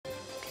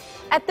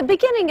At the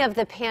beginning of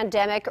the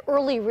pandemic,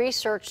 early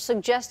research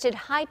suggested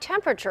high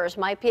temperatures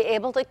might be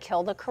able to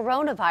kill the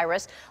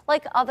coronavirus,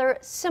 like other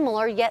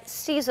similar yet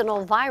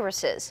seasonal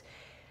viruses.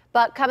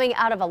 But coming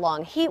out of a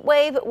long heat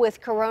wave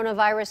with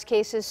coronavirus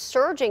cases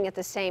surging at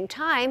the same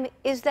time,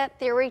 is that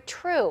theory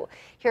true?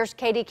 Here's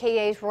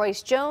KDKA's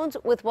Royce Jones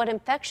with what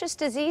infectious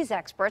disease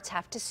experts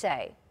have to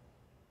say.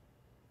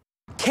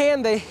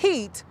 Can the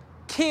heat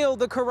kill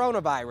the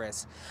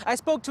coronavirus? I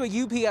spoke to a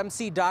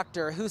UPMC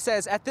doctor who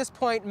says at this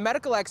point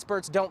medical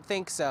experts don't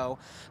think so.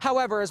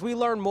 However, as we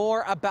learn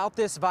more about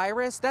this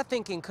virus, that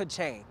thinking could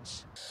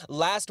change.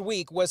 Last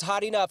week was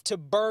hot enough to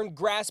burn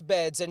grass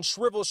beds and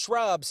shrivel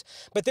shrubs,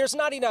 but there's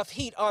not enough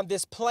heat on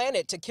this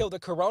planet to kill the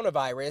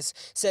coronavirus,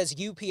 says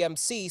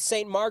UPMC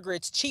St.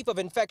 Margaret's Chief of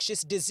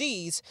Infectious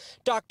Disease,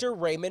 Dr.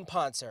 Raymond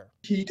Poncer.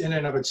 Heat in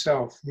and of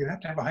itself, you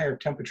have to have a higher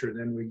temperature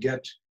than we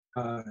get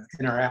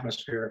in our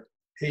atmosphere.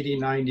 80,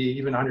 90,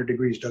 even 100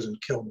 degrees doesn't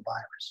kill the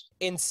virus.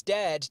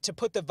 Instead, to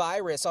put the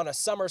virus on a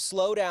summer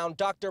slowdown,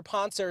 Dr.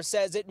 Poncer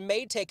says it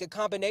may take a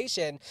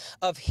combination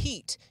of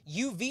heat,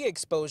 UV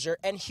exposure,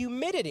 and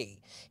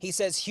humidity. He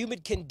says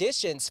humid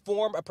conditions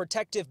form a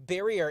protective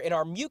barrier in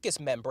our mucous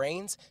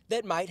membranes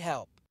that might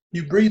help.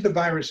 You breathe the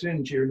virus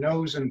into your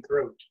nose and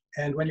throat,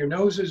 and when your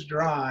nose is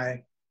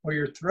dry or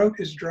your throat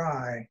is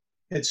dry,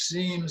 it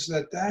seems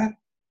that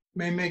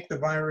may make the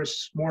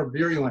virus more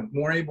virulent,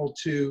 more able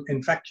to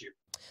infect you.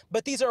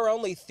 But these are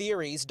only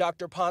theories.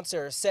 Dr.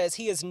 Poncer says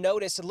he has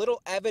noticed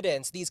little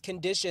evidence these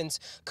conditions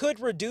could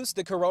reduce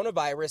the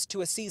coronavirus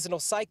to a seasonal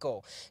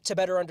cycle. To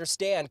better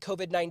understand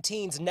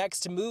COVID-19's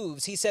next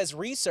moves, he says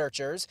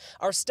researchers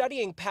are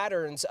studying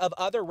patterns of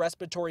other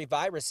respiratory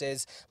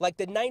viruses like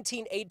the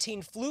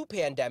 1918 flu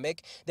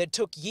pandemic that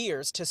took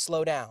years to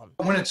slow down.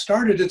 When it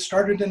started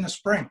in the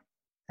spring,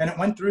 and it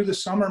went through the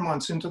summer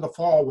months into the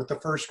fall with the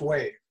first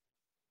wave.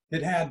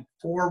 It had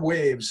 4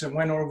 waves that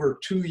went over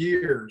 2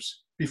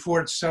 years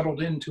before it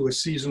settled into a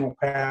seasonal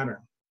pattern.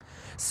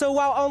 So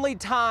while only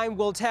time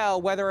will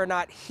tell whether or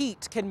not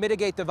heat can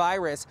mitigate the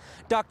virus,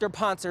 Dr.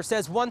 Poncer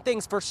says one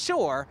thing's for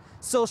sure,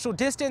 social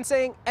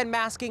distancing and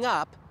masking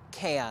up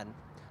can.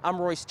 I'm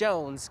Royce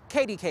Jones,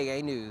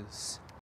 KDKA News.